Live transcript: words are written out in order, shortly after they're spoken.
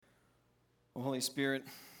O Holy Spirit,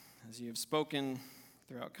 as you have spoken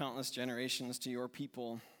throughout countless generations to your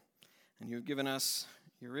people, and you have given us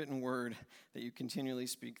your written word that you continually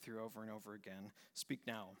speak through over and over again, speak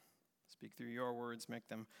now. Speak through your words, make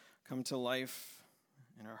them come to life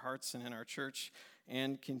in our hearts and in our church,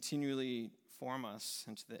 and continually form us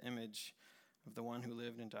into the image of the one who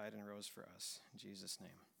lived and died and rose for us. In Jesus' name,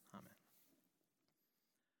 amen.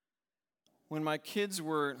 When my kids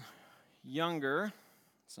were younger,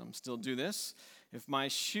 some still do this, if my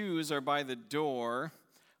shoes are by the door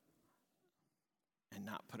and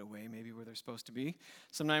not put away maybe where they're supposed to be,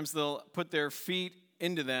 sometimes they'll put their feet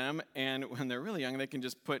into them, and when they're really young, they can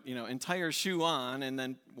just put, entire shoe on and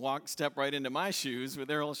then step right into my shoes with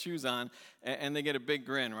their whole shoes on, and they get a big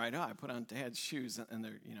grin, right? Oh, I put on Dad's shoes, and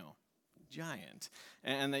they're, giant.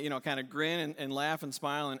 And they, kind of grin and laugh and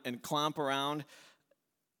smile and clomp around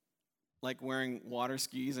like wearing water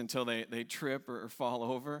skis until they trip or fall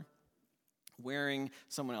over, wearing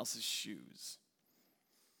someone else's shoes.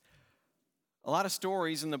 A lot of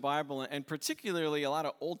stories in the Bible, and particularly a lot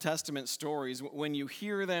of Old Testament stories, when you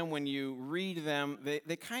hear them, when you read them,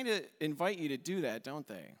 they kind of invite you to do that, don't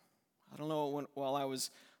they? I don't know, while I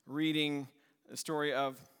was reading the story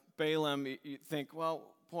of Balaam, you think, well,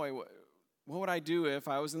 boy, what would I do if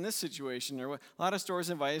I was in this situation? Or a lot of stories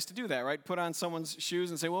invite us to do that, right? Put on someone's shoes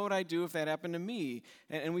and say, what would I do if that happened to me?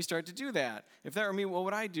 And we start to do that. If that were me, what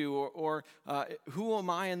would I do? Or who am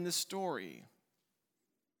I in this story?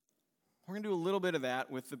 We're going to do a little bit of that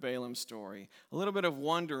with the Balaam story. A little bit of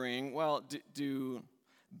wondering, well, do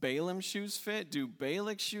Balaam's shoes fit? Do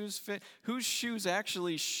Balak's shoes fit? Whose shoes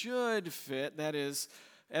actually should fit? That is,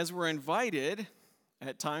 as we're invited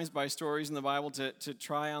at times by stories in the Bible to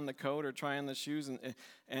try on the coat or try on the shoes,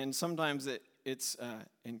 and sometimes it's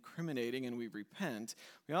incriminating and we repent.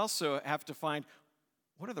 We also have to find,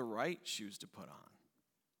 what are the right shoes to put on?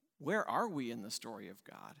 Where are we in the story of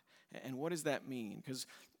God? And what does that mean? Because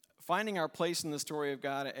finding our place in the story of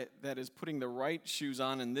God that is putting the right shoes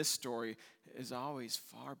on in this story is always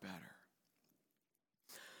far better.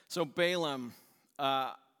 So Balaam,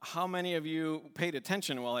 how many of you paid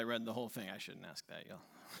attention while I read the whole thing? I shouldn't ask that.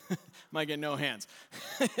 You'll might get no hands.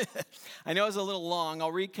 I know it's a little long.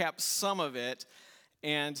 I'll recap some of it.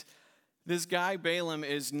 And this guy, Balaam,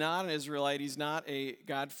 is not an Israelite. He's not a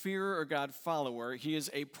God-fearer or God-follower. He is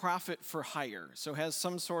a prophet for hire, so has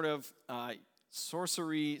some sort of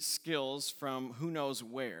sorcery skills from who knows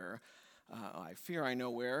where. I fear I know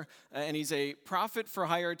where. And he's a prophet for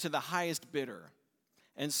hire to the highest bidder.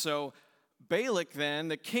 And so Balak then,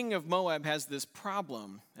 the king of Moab, has this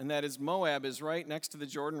problem, and that is Moab is right next to the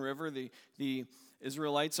Jordan River. The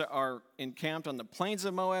Israelites are encamped on the plains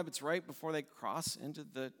of Moab. It's right before they cross into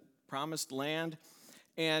the promised land,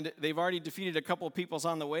 and they've already defeated a couple of peoples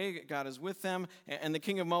on the way. God is with them, and the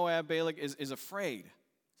king of Moab, Balak, is afraid.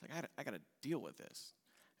 He's like, I got to deal with this.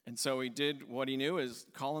 And so he did what he knew, is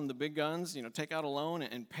call in the big guns, take out a loan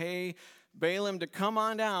and pay Balaam to come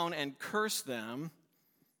on down and curse them.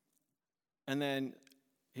 And then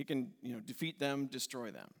he can, defeat them,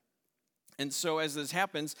 destroy them. And so as this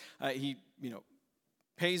happens, he,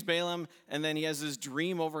 pays Balaam, and then he has this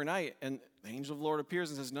dream overnight, and the angel of the Lord appears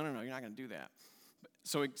and says, no, you're not going to do that.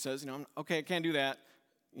 So he says, okay, I can't do that.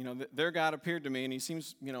 Their God appeared to me, and he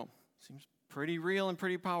seems pretty real and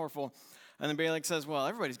pretty powerful. And then Balak says, well,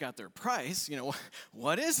 everybody's got their price.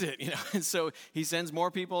 What is it? And so he sends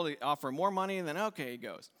more people to offer more money, and then, okay, he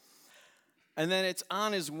goes. And then it's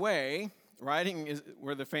on his way. Riding is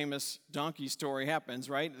where the famous donkey story happens,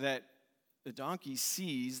 right? That the donkey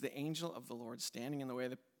sees the angel of the Lord standing in the way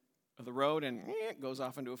of the road and goes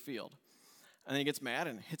off into a field. And then he gets mad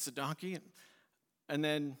and hits the donkey. And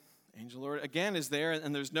then angel of the Lord again is there,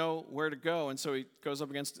 and there's nowhere to go. And so he goes up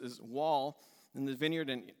against his wall in the vineyard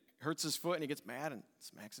and hurts his foot, and he gets mad and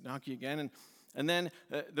smacks the donkey again. And then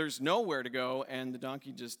there's nowhere to go, and the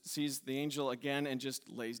donkey just sees the angel again and just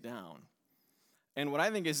lays down. And what I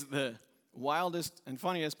think is the wildest and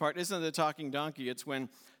funniest part isn't the talking donkey. It's when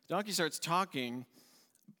the donkey starts talking,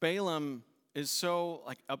 Balaam is so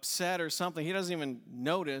upset or something, he doesn't even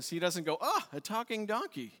notice. He doesn't go, a talking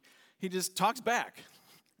donkey. He just talks back,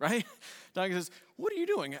 right? Donkey says, what are you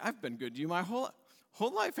doing? I've been good to you my whole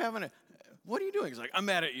life, haven't I? What are you doing? He's like, I'm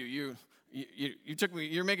mad at you. You took me,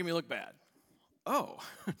 you're making me look bad. Oh,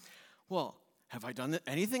 well, have I done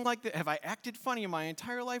anything like that? Have I acted funny in my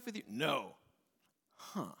entire life with you? No.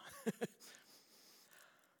 Huh.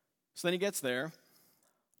 So then he gets there,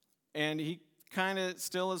 and he kind of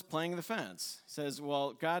still is playing the fence. He says,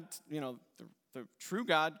 well, God, the true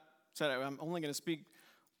God said, I'm only going to speak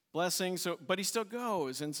blessing, but he still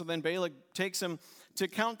goes. And so then Balak takes him to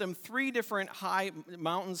count them 3 different high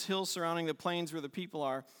mountains, hills surrounding the plains where the people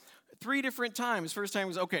are. 3 different times. First time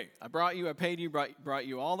was, okay, I brought you, I paid you, brought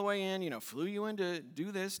you all the way in, flew you in to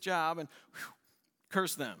do this job, and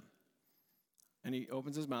curse them. And he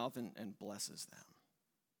opens his mouth and blesses them.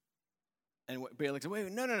 And Balak said,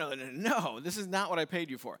 wait, no, this is not what I paid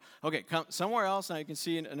you for. Okay, come somewhere else, now you can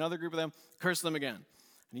see another group of them, curse them again.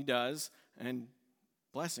 And he does, and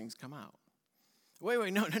blessings come out.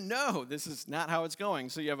 Wait, no, this is not how it's going.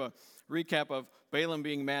 So you have a recap of Balaam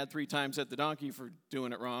being mad 3 times at the donkey for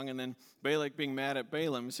doing it wrong, and then Balak being mad at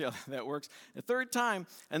Balaam. See how that works? The 3rd time,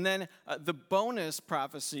 and then the bonus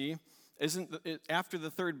prophecy isn't after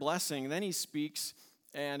the 3rd blessing. Then he speaks,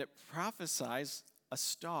 and it prophesies a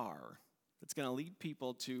star that's going to lead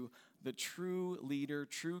people to the true leader,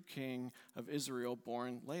 true king of Israel,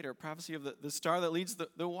 born later. Prophecy of the star that leads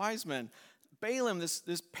the wise men. Balaam,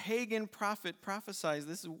 this pagan prophet, prophesies.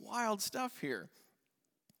 This is wild stuff here.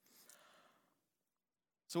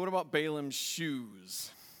 So what about Balaam's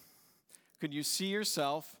shoes? Could you see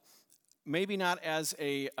yourself, maybe not as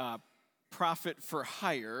a prophet for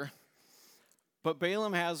hire, but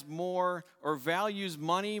Balaam has more or values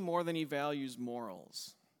money more than he values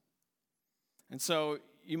morals. And so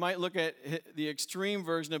you might look at the extreme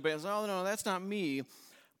version of Balaam, oh, no, that's not me.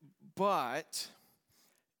 But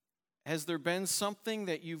has there been something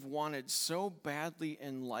that you've wanted so badly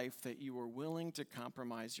in life that you were willing to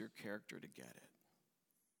compromise your character to get it?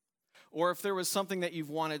 Or if there was something that you've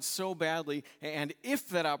wanted so badly, and if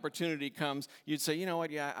that opportunity comes, you'd say, you know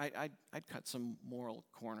what, yeah, I'd cut some moral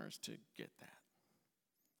corners to get that.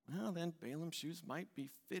 Well, then Balaam's shoes might be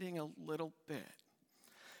fitting a little bit.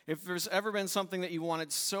 If there's ever been something that you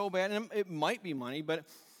wanted so bad, and it might be money, but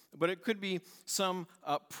it could be some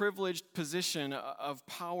privileged position of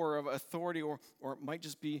power, of authority, or it might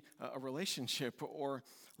just be a relationship or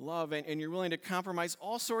love, and you're willing to compromise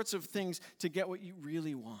all sorts of things to get what you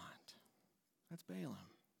really want. That's Balaam.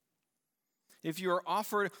 If you are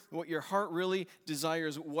offered what your heart really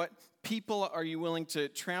desires, what people are you willing to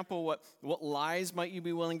trample, what lies might you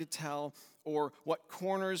be willing to tell, or what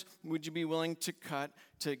corners would you be willing to cut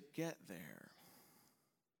to get there?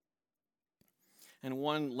 And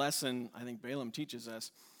one lesson I think Balaam teaches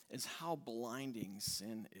us is how blinding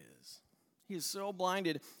sin is. He is so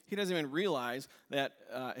blinded, he doesn't even realize that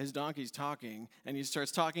his donkey's talking, and he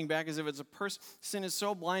starts talking back as if it's a person. Sin is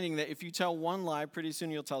so blinding that if you tell one lie, pretty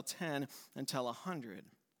soon you'll tell 10 and tell 100.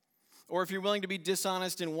 Or if you're willing to be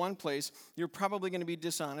dishonest in one place, you're probably going to be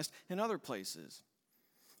dishonest in other places.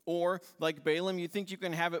 Or, like Balaam, you think you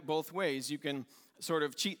can have it both ways. You can sort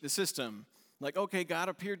of cheat the system. Like, okay, God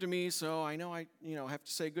appeared to me, so I know I have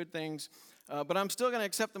to say good things. But I'm still going to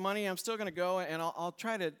accept the money. I'm still going to go, and I'll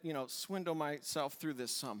try to, swindle myself through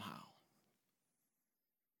this somehow.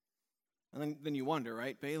 And then you wonder,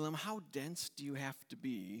 right, Balaam, how dense do you have to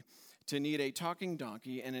be to need a talking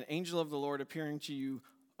donkey and an angel of the Lord appearing to you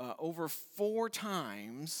over 4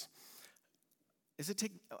 times?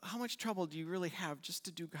 How much trouble do you really have just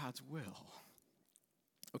to do God's will?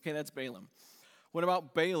 Okay, that's Balaam. What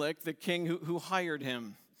about Balak, the king who hired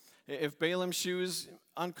him? If Balaam's shoes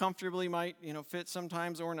uncomfortably might, fit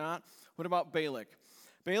sometimes or not, what about Balak?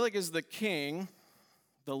 Balak is the king,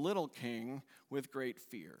 the little king, with great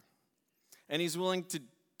fear. And he's willing to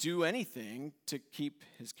do anything to keep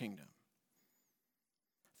his kingdom.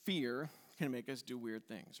 Fear can make us do weird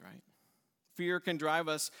things, right? Fear can drive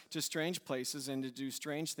us to strange places and to do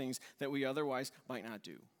strange things that we otherwise might not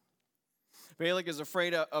do. Balak is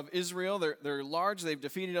afraid of Israel. They're large. They've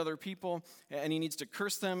defeated other people, and he needs to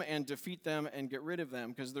curse them and defeat them and get rid of them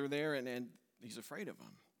because they're there, and he's afraid of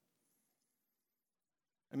them.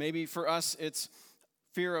 And maybe for us, it's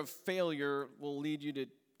fear of failure will lead you to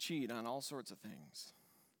cheat on all sorts of things.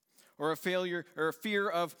 Or a fear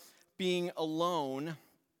of being alone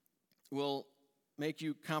will make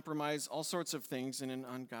you compromise all sorts of things in an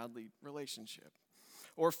ungodly relationship.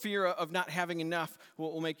 Or fear of not having enough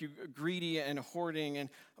will make you greedy and hoarding.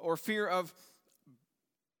 Or fear of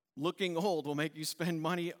looking old will make you spend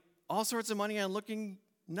money, all sorts of money on looking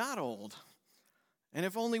not old. And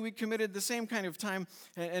if only we committed the same kind of time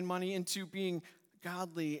and money into being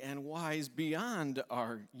godly and wise beyond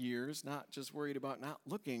our years, not just worried about not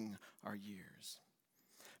looking our years.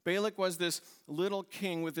 Balak was this little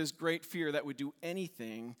king with this great fear that would do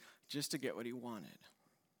anything just to get what he wanted.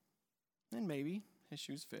 And maybe his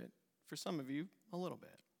shoes fit, for some of you, a little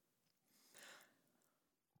bit.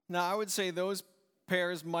 Now, I would say those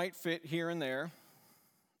pairs might fit here and there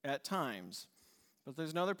at times, but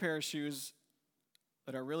there's another pair of shoes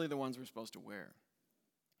that are really the ones we're supposed to wear.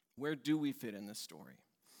 Where do we fit in this story?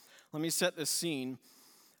 Let me set the scene.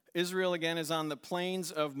 Israel, again, is on the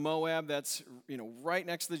plains of Moab. That's, right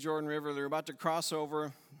next to the Jordan River. They're about to cross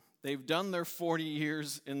over. They've done their 40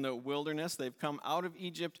 years in the wilderness. They've come out of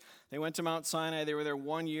Egypt. They went to Mount Sinai. They were there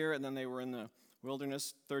 1 year, and then they were in the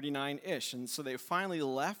wilderness 39-ish. And so they finally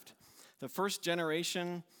left. The first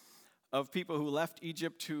generation of people who left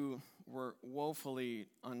Egypt who were woefully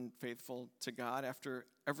unfaithful to God after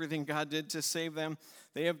everything God did to save them,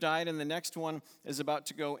 they have died, and the next one is about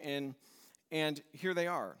to go in. And here they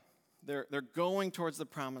are. They're going towards the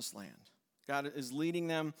promised land. God is leading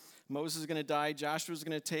them. Moses is going to die. Joshua is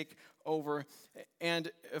going to take over.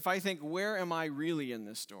 And if I think, where am I really in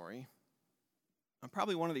this story? I'm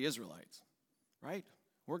probably one of the Israelites, right?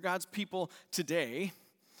 We're God's people today.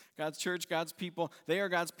 God's church, God's people. They are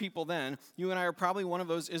God's people then. You and I are probably one of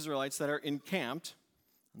those Israelites that are encamped.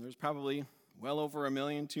 And there's probably well over 1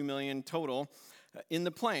 million, 2 million total in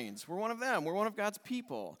the plains. We're one of them. We're one of God's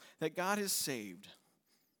people that God has saved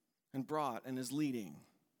and brought and is leading.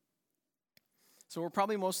 So we're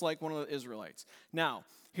probably most like one of the Israelites. Now,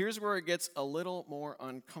 here's where it gets a little more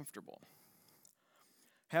uncomfortable.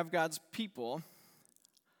 Have God's people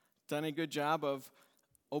done a good job of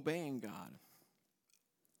obeying God,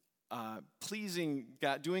 pleasing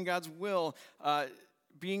God, doing God's will,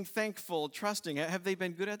 being thankful, trusting? Have they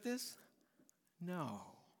been good at this? No.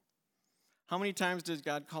 How many times does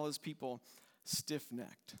God call his people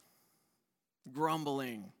stiff-necked,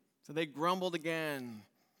 grumbling? So they grumbled again.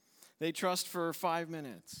 They trust for 5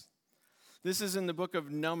 minutes. This is in the book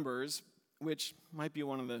of Numbers, which might be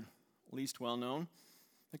one of the least well-known,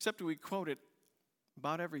 except we quote it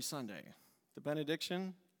about every Sunday. The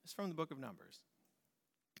benediction is from the book of Numbers.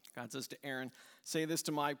 God says to Aaron, say this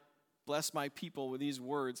to bless my people with these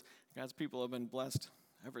words. God's people have been blessed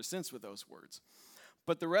ever since with those words.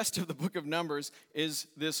 But the rest of the book of Numbers is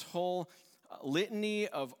this whole litany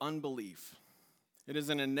of unbelief. It is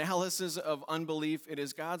an analysis of unbelief. It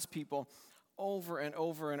is God's people over and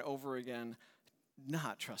over and over again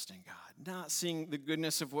not trusting God, not seeing the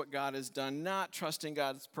goodness of what God has done, not trusting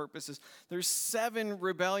God's purposes. There's 7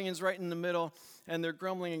 rebellions right in the middle, and they're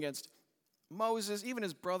grumbling against Moses. Even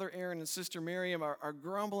his brother Aaron and sister Miriam are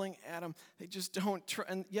grumbling at him. They just don't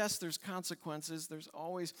and yes, there's consequences. There's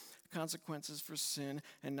always consequences for sin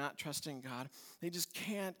and not trusting God. They just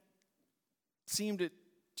can't seem to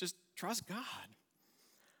just trust God.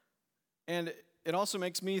 And it also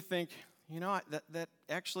makes me think, that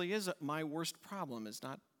actually is my worst problem, is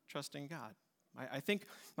not trusting God. I think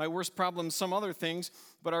my worst problem is some other things,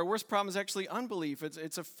 but our worst problem is actually unbelief.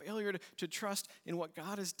 It's a failure to trust in what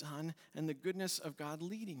God has done and the goodness of God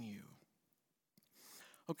leading you.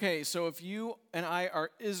 Okay, so if you and I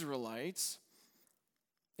are Israelites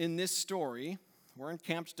in this story, we're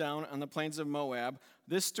encamped down on the plains of Moab.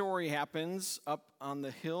 This story happens up on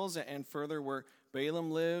the hills and further where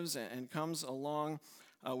Balaam lives and comes along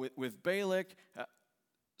with Balak.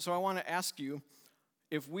 So I want to ask you,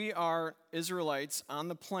 if we are Israelites on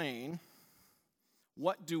the plain,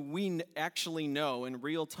 what do we actually know in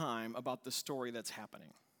real time about the story that's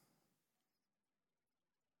happening?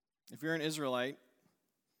 If you're an Israelite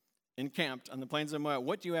encamped on the plains of Moab,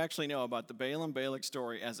 what do you actually know about the Balaam-Balak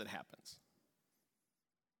story as it happens?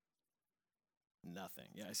 Nothing.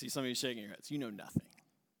 Yeah, I see some of you shaking your heads. You know nothing.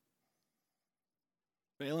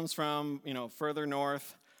 Balaam's from, further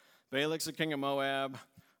north. Balak's the king of Moab.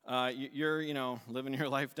 You're, living your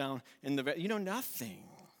life down in the... You know nothing.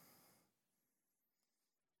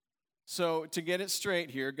 So to get it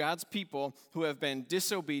straight here, God's people who have been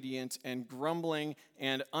disobedient and grumbling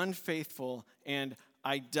and unfaithful and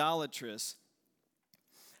idolatrous,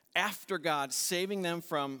 after God saving them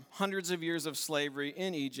from hundreds of years of slavery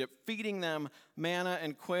in Egypt, feeding them manna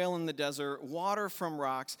and quail in the desert, water from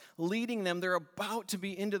rocks, leading them, they're about to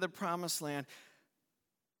be into the promised land.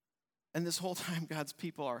 And this whole time, God's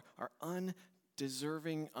people are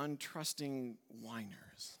undeserving, untrusting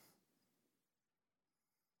whiners.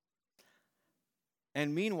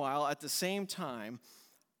 And meanwhile, at the same time,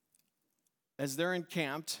 as they're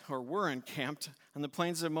encamped, or were encamped, on the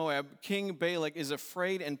plains of Moab, King Balak is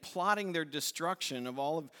afraid and plotting their destruction of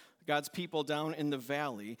all of God's people down in the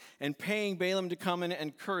valley and paying Balaam to come in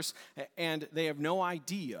and curse, and they have no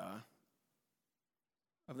idea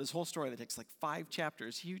of this whole story that takes like 5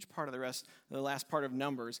 chapters, huge part of the last part of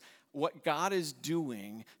Numbers, what God is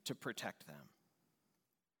doing to protect them.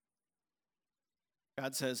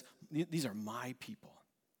 God says, these are my people.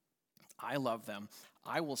 I love them.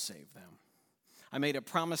 I will save them. I made a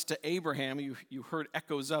promise to Abraham. You heard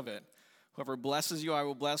echoes of it. Whoever blesses you, I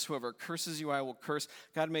will bless. Whoever curses you, I will curse.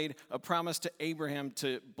 God made a promise to Abraham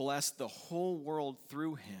to bless the whole world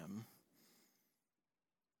through him.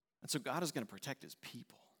 And so God is going to protect his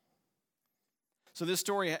people. So this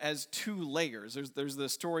story has two layers. There's the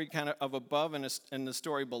story kind of above and the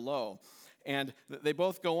story below. And they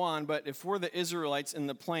both go on, but if we're the Israelites in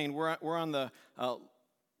the plain, we're on the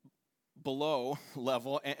below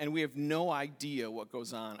level, and we have no idea what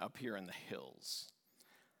goes on up here in the hills.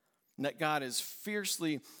 And that God is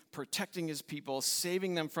fiercely protecting his people,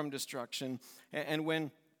 saving them from destruction. And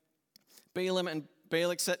when Balaam and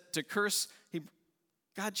Balak set to curse,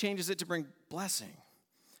 God changes it to bring blessing.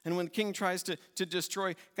 And when the king tries to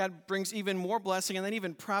destroy, God brings even more blessing and then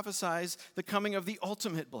even prophesies the coming of the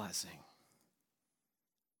ultimate blessing.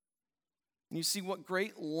 And you see what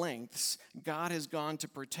great lengths God has gone to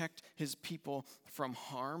protect his people from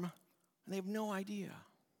harm, and they have no idea.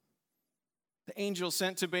 The angel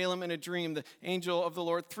sent to Balaam in a dream, the angel of the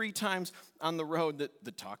Lord 3 times on the road,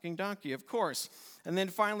 the talking donkey, of course. And then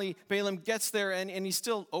finally, Balaam gets there, and he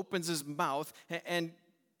still opens his mouth, and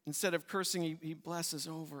instead of cursing, he blesses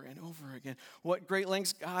over and over again. What great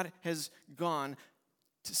lengths God has gone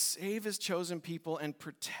to save his chosen people and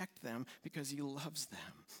protect them because he loves them.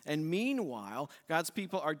 And meanwhile, God's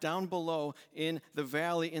people are down below in the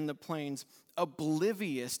valley, in the plains,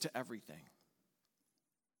 oblivious to everything.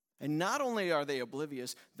 And not only are they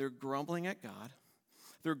oblivious, they're grumbling at God,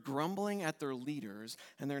 they're grumbling at their leaders,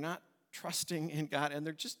 and they're not trusting in God, and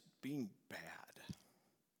they're just being bad.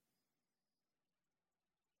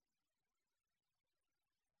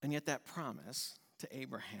 And yet that promise to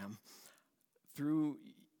Abraham, through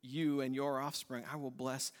you and your offspring, I will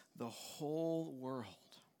bless the whole world.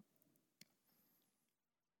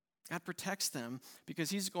 God protects them because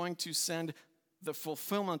he's going to send the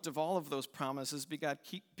fulfillment of all of those promises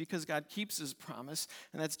because God keeps his promise,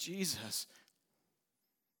 and that's Jesus.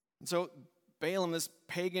 And so Balaam, this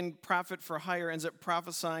pagan prophet for hire, ends up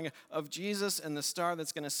prophesying of Jesus and the star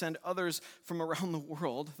that's going to send others from around the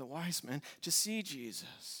world, the wise men, to see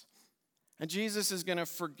Jesus. And Jesus is going to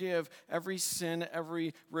forgive every sin,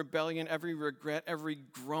 every rebellion, every regret, every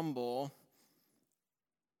grumble.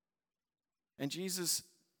 And Jesus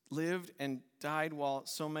lived and died while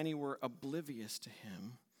so many were oblivious to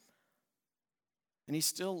him. And he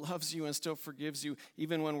still loves you and still forgives you,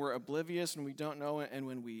 even when we're oblivious, when we don't know, and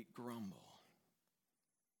when we grumble.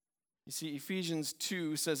 You see, Ephesians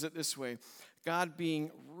 2 says it this way: God being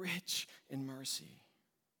rich in mercy.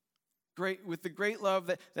 Great, with the great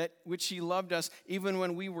love that which he loved us, even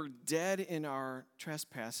when we were dead in our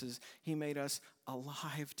trespasses, he made us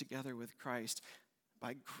alive together with Christ.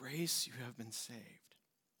 By grace you have been saved.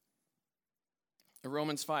 In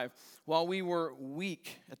Romans 5, while we were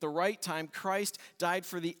weak, at the right time, Christ died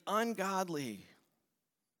for the ungodly.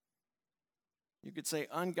 You could say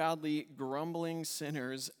ungodly, grumbling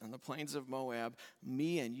sinners on the plains of Moab,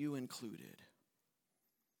 me and you included.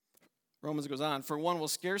 Romans goes on, for one will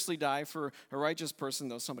scarcely die for a righteous person,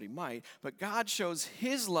 though somebody might, but God shows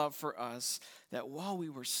his love for us, that while we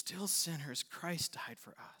were still sinners, Christ died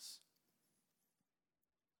for us.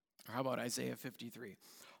 Or how about Isaiah 53?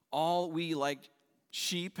 All we like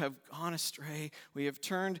sheep have gone astray. We have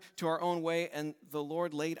turned to our own way, and the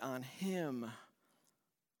Lord laid on him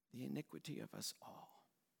the iniquity of us all.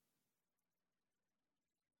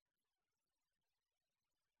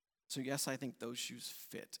 So yes, I think those shoes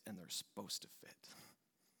fit, and they're supposed to fit.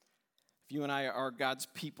 If you and I are God's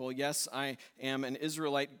people, yes, I am an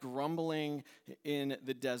Israelite grumbling in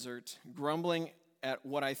the desert, grumbling at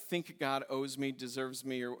what I think God owes me, deserves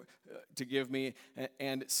me, or to give me,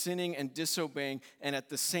 and sinning and disobeying, and at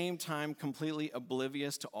the same time completely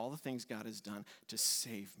oblivious to all the things God has done to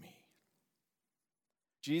save me.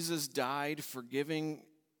 Jesus died forgiving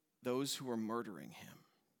those who were murdering him.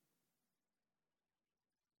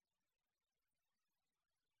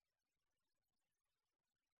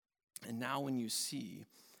 And now when you see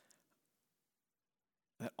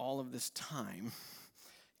that all of this time,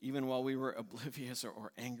 even while we were oblivious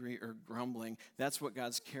or angry or grumbling, that's what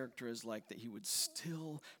God's character is like, that he would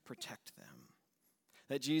still protect them.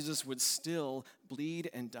 That Jesus would still bleed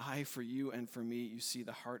and die for you and for me. You see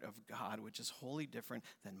the heart of God, which is wholly different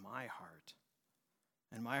than my heart.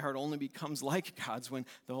 And my heart only becomes like God's when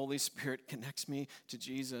the Holy Spirit connects me to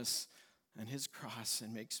Jesus and his cross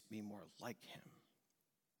and makes me more like him.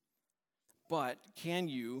 But can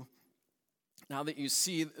you, now that you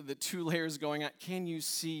see the two layers going on, can you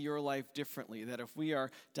see your life differently? That if we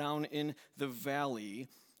are down in the valley,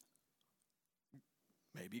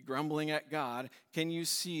 maybe grumbling at God, can you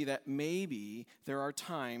see that maybe there are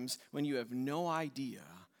times when you have no idea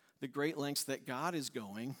the great lengths that God is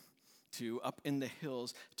going to up in the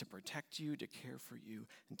hills to protect you, to care for you,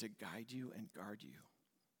 and to guide you and guard you?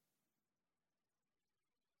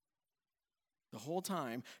 The whole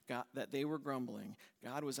time that they were grumbling,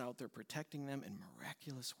 God was out there protecting them in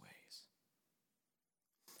miraculous ways.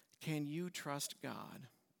 Can you trust God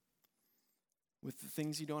with the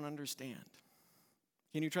things you don't understand?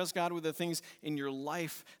 Can you trust God with the things in your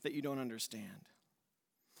life that you don't understand?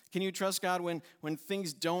 Can you trust God when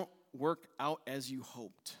things don't work out as you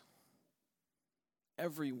hoped?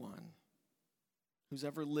 Everyone who's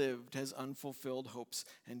ever lived has unfulfilled hopes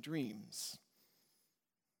and dreams.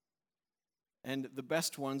 And the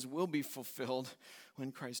best ones will be fulfilled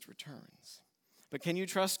when Christ returns. But can you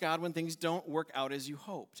trust God when things don't work out as you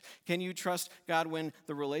hoped? Can you trust God when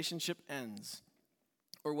the relationship ends?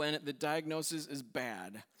 Or when the diagnosis is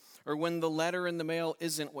bad? Or when the letter in the mail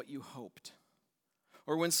isn't what you hoped?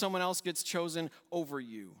 Or when someone else gets chosen over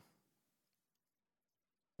you?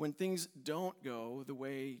 When things don't go the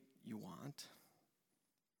way you want?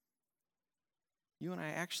 You and I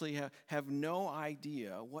actually have no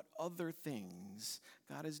idea what other things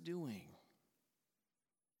God is doing.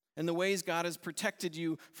 And the ways God has protected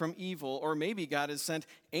you from evil, or maybe God has sent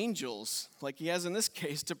angels, like he has in this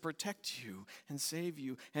case, to protect you and save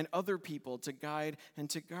you, and other people to guide and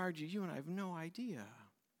to guard you. You and I have no idea.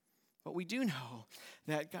 But we do know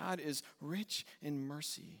that God is rich in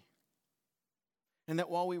mercy, and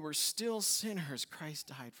that while we were still sinners, Christ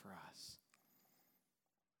died for us.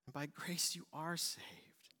 And by grace you are saved.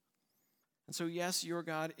 And so yes, your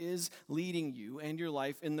God is leading you and your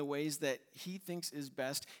life in the ways that he thinks is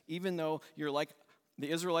best, even though you're like the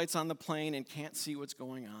Israelites on the plain and can't see what's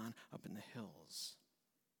going on up in the hills.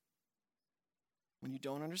 When you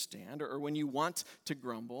don't understand or when you want to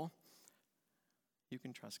grumble, you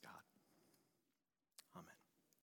can trust God.